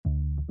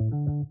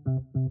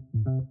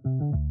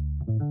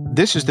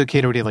This is the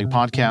Cato Daily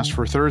Podcast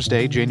for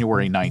Thursday,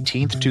 January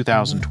 19th,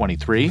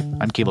 2023.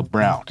 I'm Caleb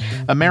Brown.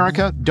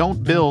 America,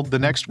 don't build the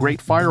next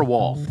great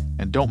firewall,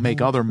 and don't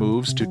make other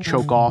moves to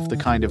choke off the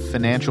kind of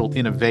financial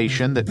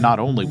innovation that not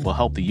only will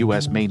help the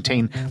U.S.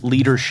 maintain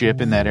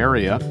leadership in that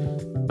area,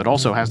 but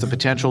also has the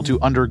potential to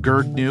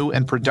undergird new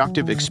and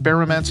productive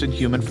experiments in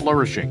human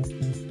flourishing.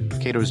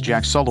 Cato's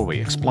Jack Sulloway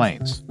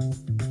explains.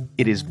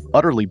 It is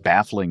utterly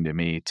baffling to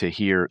me to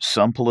hear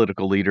some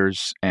political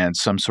leaders and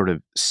some sort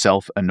of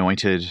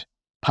self-anointed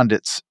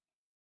pundits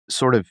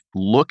sort of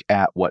look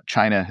at what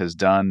China has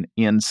done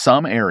in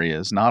some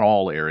areas, not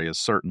all areas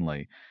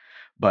certainly,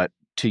 but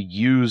to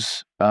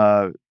use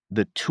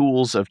the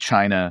tools of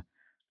China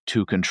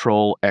to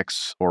control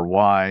X or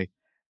Y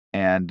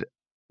and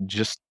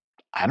just,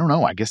 I don't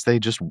know, I guess they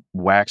just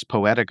wax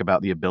poetic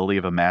about the ability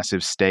of a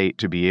massive state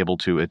to be able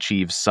to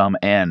achieve some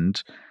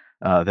end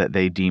that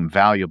they deem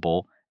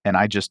valuable. And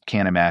I just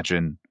can't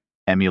imagine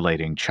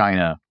emulating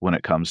China when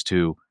it comes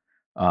to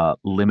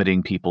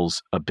limiting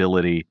people's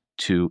ability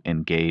to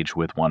engage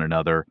with one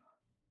another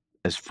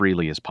as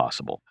freely as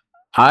possible.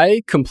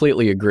 I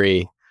completely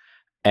agree.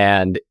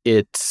 And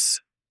it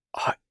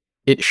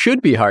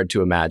should be hard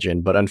to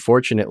imagine, but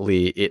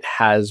unfortunately, it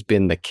has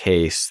been the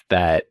case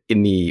that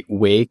in the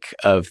wake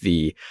of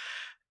the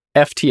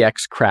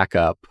FTX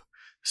crack-up,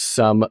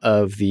 some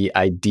of the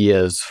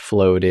ideas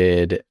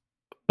floated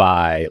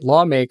by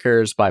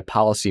lawmakers, by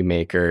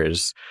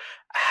policymakers,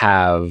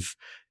 have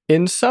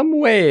in some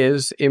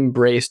ways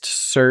embraced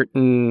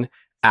certain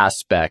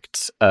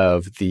aspects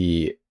of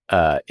the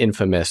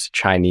infamous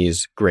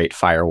Chinese Great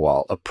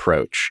Firewall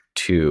approach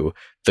to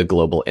the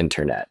global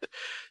internet.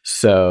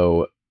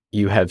 So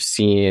you have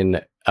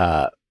seen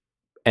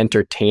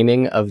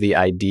entertaining of the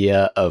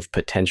idea of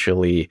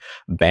potentially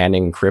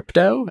banning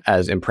crypto,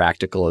 as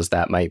impractical as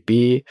that might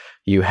be.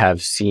 You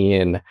have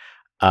seen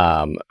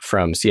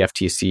from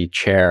CFTC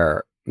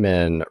Chairman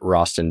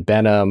Rostin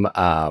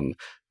Behnam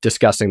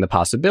discussing the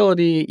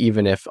possibility,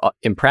 even if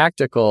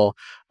impractical,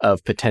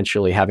 of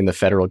potentially having the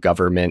federal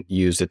government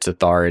use its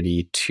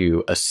authority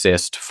to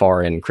assist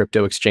foreign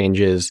crypto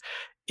exchanges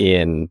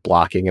in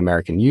blocking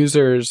American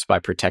users by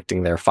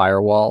protecting their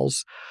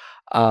firewalls.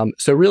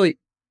 So really,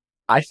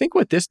 I think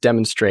what this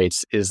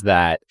demonstrates is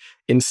that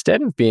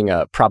instead of being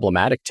a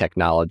problematic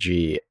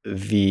technology,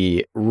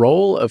 the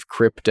role of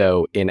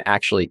crypto in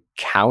actually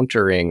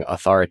countering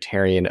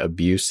authoritarian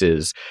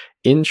abuses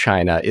in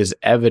China is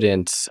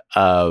evidence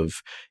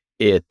of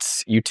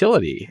its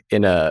utility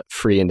in a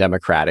free and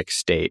democratic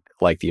state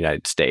like the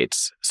United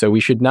States. So we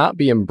should not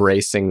be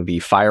embracing the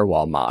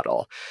firewall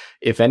model.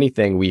 If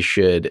anything, we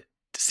should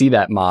see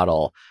that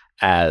model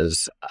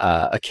as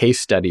a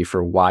case study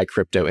for why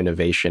crypto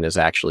innovation is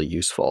actually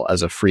useful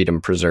as a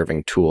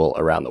freedom-preserving tool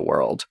around the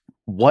world.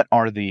 What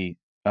are the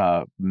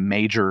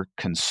major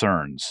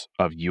concerns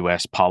of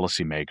U.S.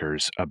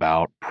 policymakers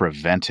about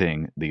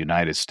preventing the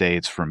United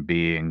States from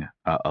being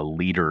a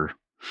leader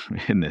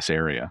in this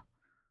area?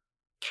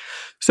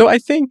 So I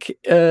think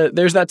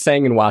there's that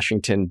saying in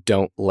Washington,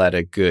 don't let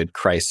a good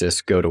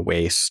crisis go to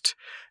waste.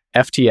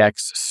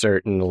 FTX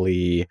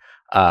certainly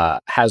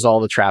has all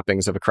the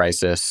trappings of a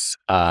crisis.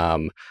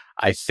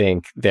 I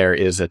think there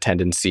is a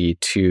tendency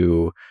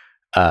to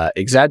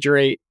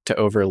exaggerate, to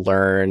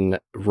overlearn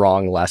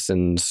wrong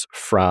lessons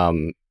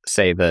from,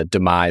 say, the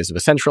demise of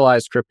a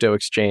centralized crypto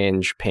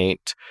exchange,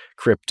 paint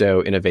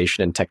crypto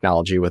innovation and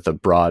technology with a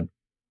broad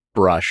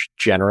brush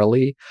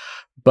generally.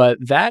 But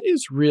that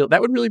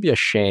would really be a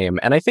shame.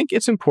 And I think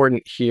it's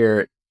important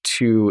here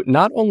to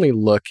not only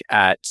look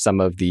at some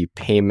of the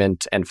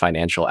payment and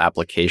financial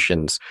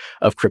applications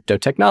of crypto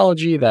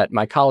technology that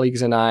my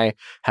colleagues and I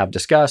have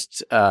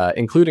discussed,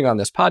 including on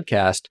this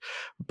podcast,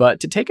 but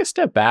to take a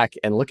step back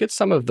and look at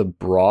some of the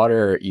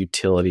broader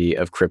utility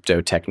of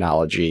crypto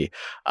technology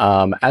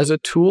as a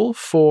tool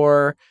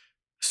for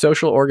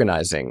social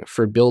organizing,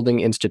 for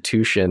building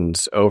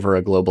institutions over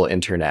a global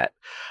internet.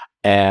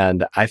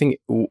 And I think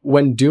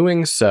when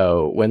doing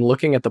so, when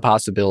looking at the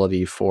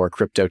possibility for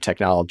crypto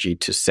technology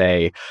to,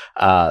 say,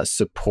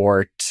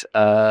 support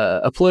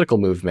a political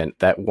movement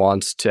that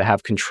wants to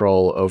have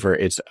control over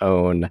its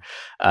own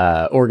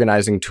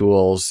organizing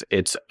tools,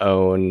 its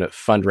own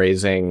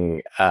fundraising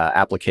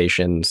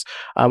applications,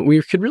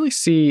 we could really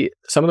see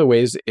some of the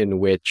ways in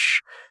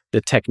which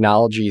the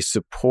technology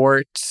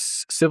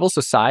supports civil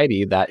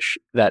society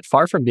that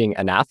far from being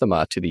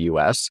anathema to the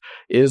U.S.,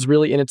 is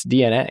really in its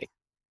DNA.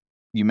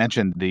 You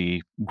mentioned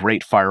the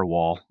Great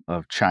Firewall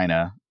of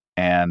China,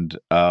 and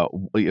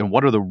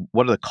what are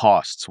the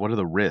costs? What are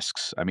the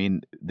risks? I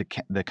mean,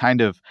 the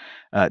kind of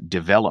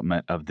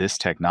development of this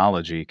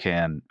technology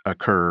can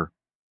occur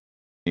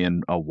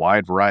in a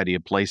wide variety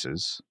of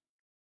places,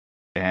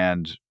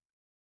 and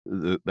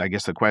I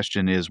guess the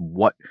question is,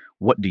 what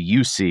do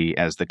you see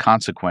as the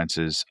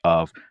consequences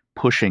of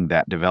pushing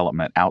that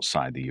development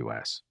outside the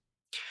U.S.?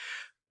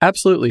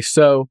 Absolutely.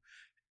 So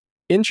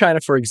in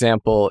China, for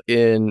example,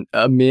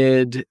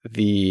 amid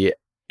the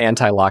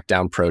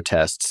anti-lockdown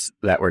protests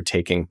that were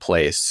taking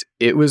place,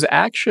 it was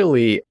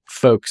actually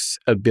folks'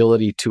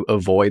 ability to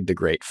avoid the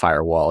Great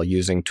Firewall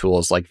using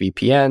tools like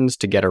VPNs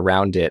to get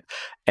around it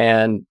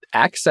and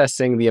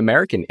accessing the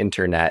American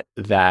internet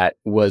that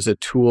was a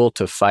tool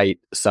to fight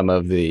some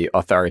of the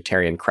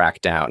authoritarian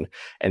crackdown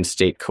and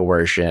state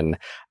coercion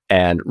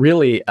and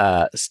really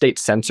state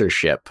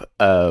censorship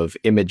of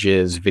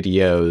images,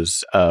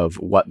 videos of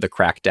what the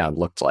crackdown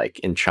looked like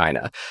in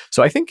China.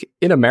 So I think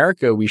in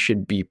America, we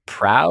should be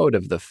proud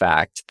of the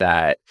fact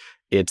that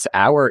it's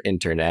our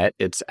internet,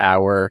 it's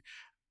our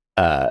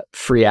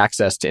free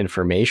access to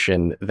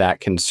information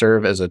that can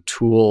serve as a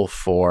tool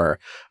for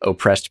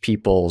oppressed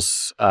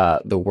peoples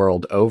the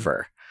world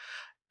over.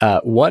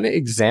 One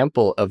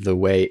example of the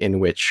way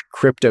in which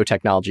crypto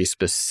technology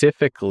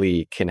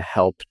specifically can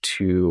help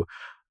to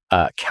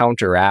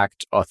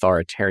counteract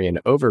authoritarian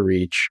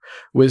overreach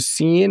was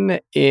seen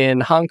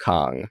in Hong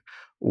Kong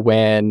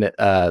when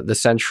the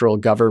central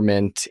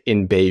government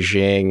in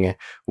Beijing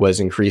was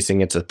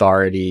increasing its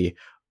authority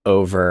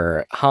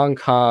over Hong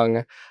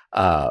Kong.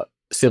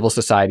 Civil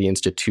society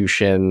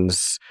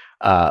institutions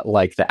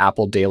like the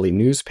Apple Daily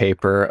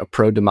newspaper, a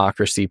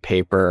pro-democracy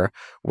paper,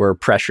 were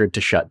pressured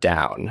to shut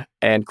down.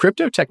 And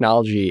crypto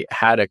technology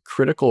had a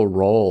critical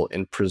role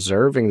in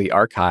preserving the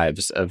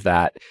archives of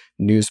that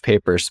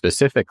newspaper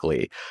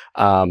specifically.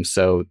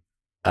 So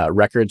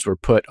records were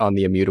put on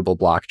the immutable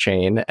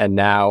blockchain, and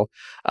now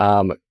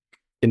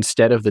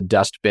instead of the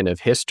dustbin of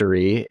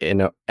history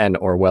in an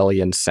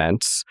Orwellian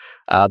sense,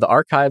 the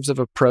archives of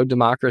a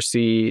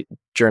pro-democracy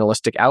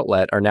journalistic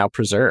outlet are now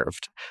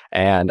preserved.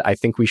 And I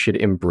think we should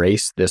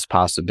embrace this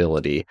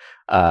possibility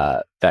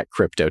that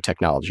crypto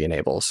technology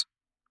enables.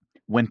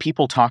 When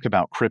people talk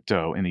about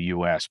crypto in the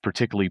US,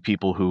 particularly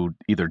people who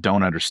either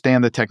don't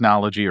understand the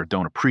technology or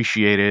don't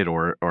appreciate it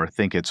or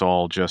think it's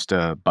all just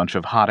a bunch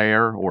of hot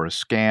air or a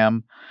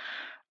scam,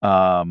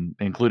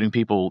 including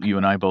people you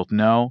and I both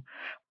know,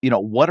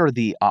 what are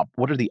the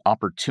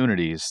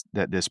opportunities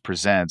that this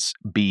presents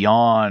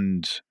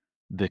beyond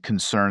the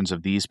concerns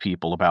of these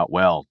people about,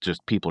 well,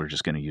 just people are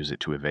just going to use it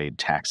to evade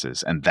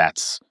taxes, and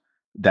that's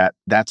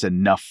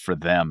enough for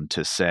them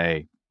to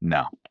say,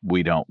 no,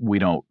 we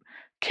don't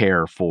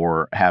care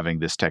for having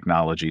this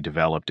technology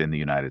developed in the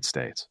United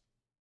States?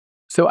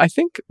 So I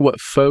think what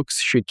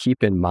folks should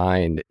keep in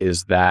mind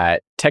is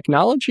that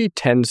technology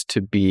tends to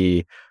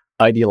be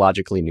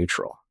ideologically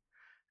neutral,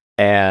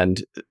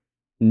 and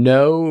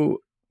no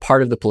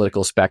part of the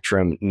political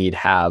spectrum need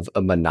have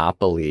a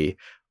monopoly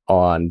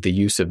on the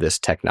use of this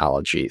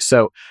technology.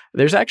 So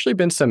there's actually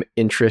been some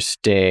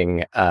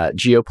interesting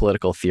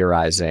geopolitical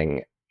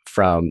theorizing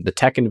from the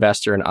tech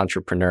investor and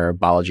entrepreneur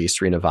Balaji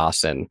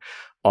Srinivasan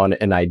on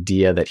an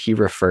idea that he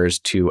refers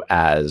to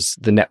as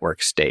the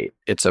network state.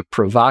 It's a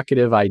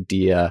provocative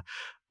idea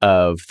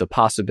of the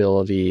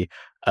possibility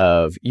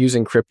of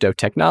using crypto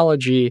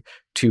technology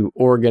to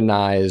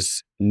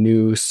organize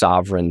new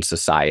sovereign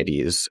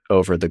societies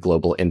over the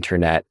global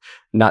internet,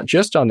 not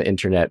just on the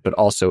internet, but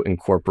also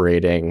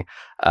incorporating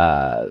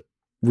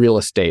real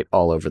estate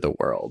all over the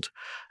world.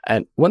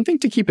 And one thing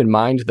to keep in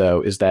mind,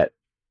 though, is that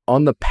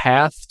on the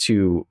path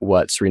to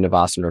what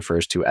Srinivasan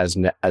refers to as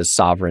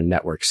sovereign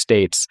network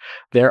states,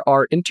 there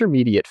are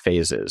intermediate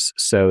phases.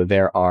 So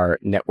there are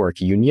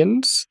network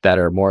unions that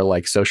are more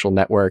like social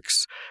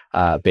networks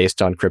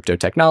based on crypto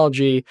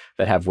technology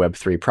that have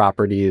Web3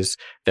 properties.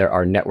 There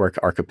are network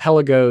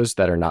archipelagos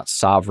that are not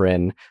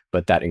sovereign,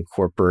 but that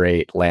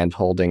incorporate land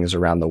holdings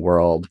around the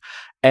world.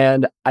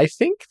 And I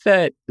think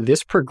that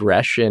this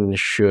progression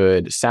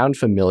should sound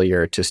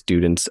familiar to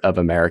students of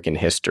American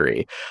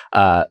history.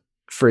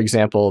 For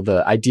example,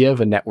 the idea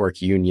of a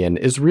network union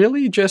is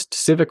really just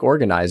civic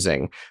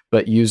organizing,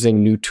 but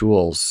using new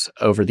tools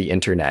over the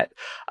internet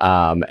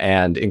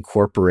and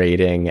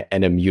incorporating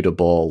an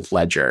immutable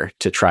ledger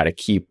to try to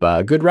keep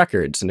good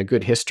records and a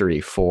good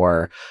history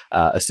for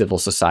a civil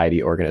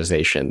society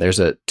organization. There's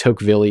a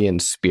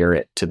Tocquevillian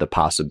spirit to the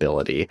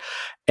possibility.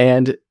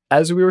 And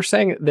as we were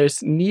saying,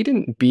 this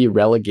needn't be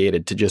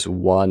relegated to just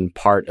one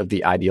part of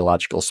the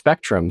ideological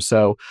spectrum.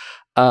 So,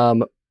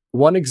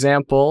 one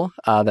example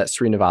that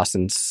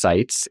Srinivasan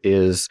cites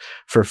is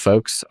for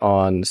folks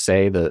on,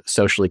 say, the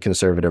socially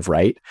conservative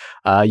right.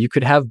 You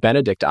could have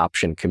Benedict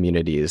option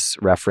communities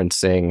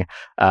referencing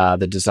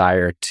the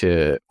desire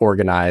to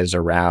organize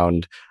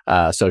around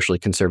socially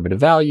conservative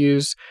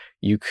values.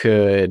 You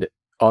could,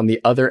 on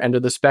the other end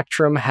of the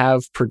spectrum,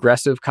 have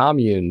progressive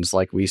communes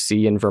like we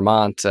see in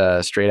Vermont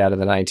straight out of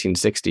the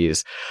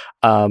 1960s.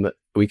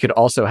 We could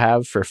also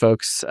have, for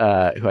folks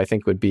who I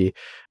think would be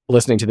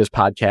listening to this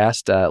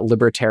podcast,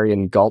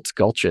 libertarian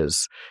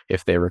gulches,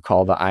 if they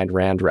recall the Ayn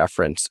Rand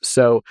reference.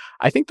 So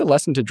I think the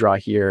lesson to draw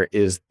here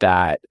is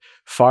that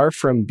far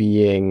from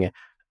being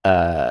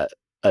a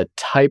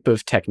type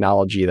of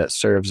technology that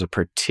serves a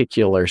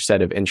particular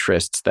set of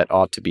interests that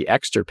ought to be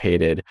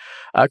extirpated,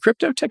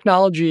 crypto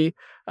technology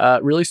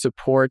really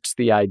supports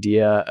the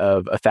idea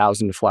of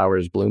 1,000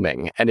 flowers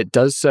blooming. And it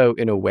does so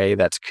in a way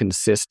that's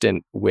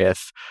consistent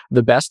with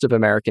the best of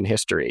American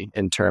history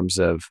in terms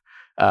of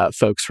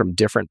folks from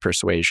different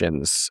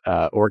persuasions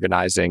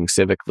organizing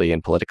civically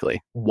and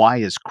politically. Why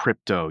is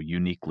crypto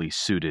uniquely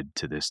suited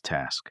to this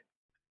task?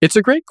 It's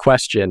a great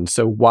question.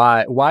 So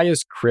why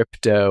is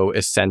crypto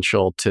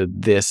essential to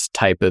this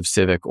type of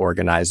civic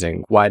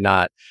organizing? Why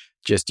not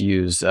just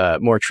use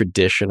more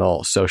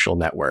traditional social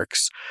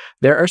networks?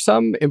 There are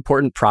some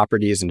important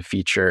properties and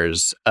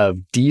features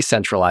of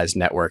decentralized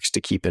networks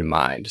to keep in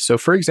mind. So,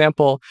 for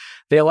example,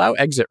 they allow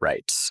exit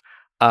rights.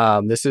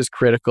 This is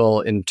critical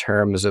in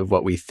terms of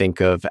what we think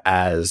of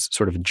as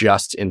sort of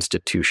just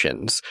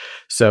institutions.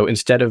 So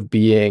instead of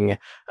being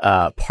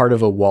part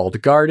of a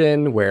walled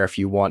garden where if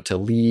you want to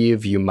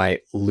leave, you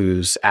might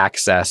lose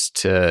access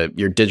to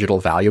your digital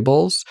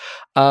valuables,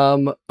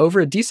 over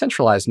a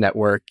decentralized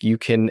network, you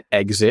can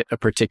exit a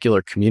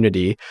particular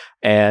community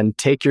and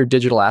take your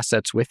digital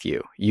assets with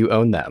you. You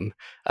own them.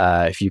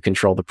 If you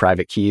control the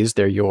private keys,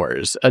 they're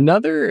yours.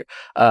 Another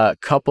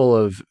couple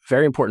of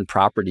very important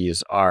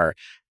properties are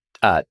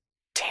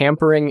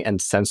tampering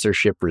and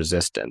censorship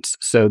resistance.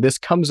 So this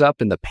comes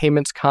up in the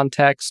payments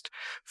context.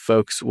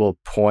 Folks will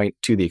point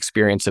to the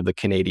experience of the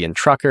Canadian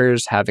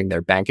truckers having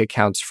their bank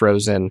accounts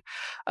frozen.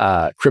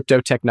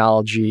 Crypto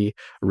technology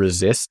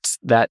resists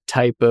that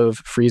type of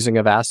freezing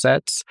of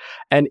assets.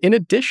 And in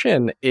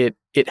addition, it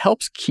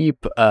helps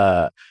keep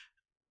a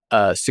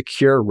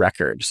secure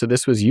record. So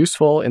this was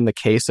useful in the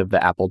case of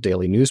the Apple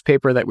Daily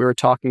newspaper that we were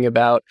talking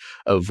about,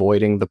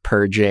 avoiding the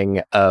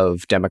purging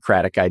of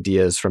democratic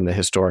ideas from the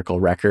historical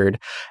record.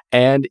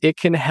 And it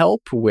can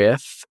help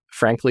with,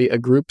 frankly, a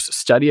group's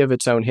study of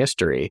its own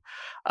history.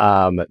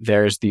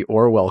 There's the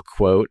Orwell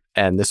quote,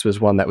 and this was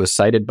one that was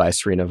cited by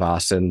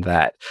Srinivasan,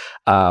 that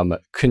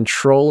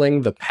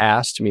controlling the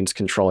past means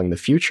controlling the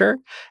future,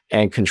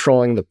 and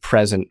controlling the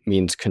present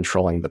means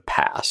controlling the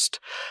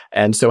past.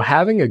 And so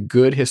having a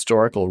good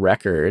historical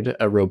record,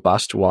 a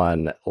robust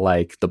one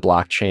like the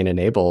blockchain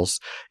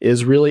enables,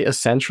 is really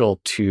essential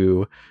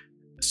to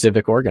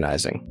civic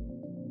organizing.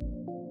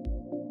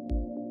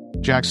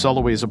 Jack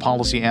Sulloway is a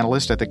policy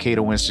analyst at the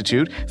Cato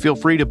Institute. Feel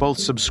free to both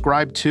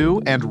subscribe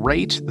to and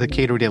rate the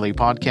Cato Daily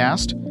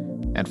Podcast,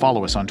 and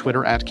follow us on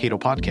Twitter at Cato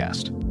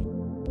Podcast.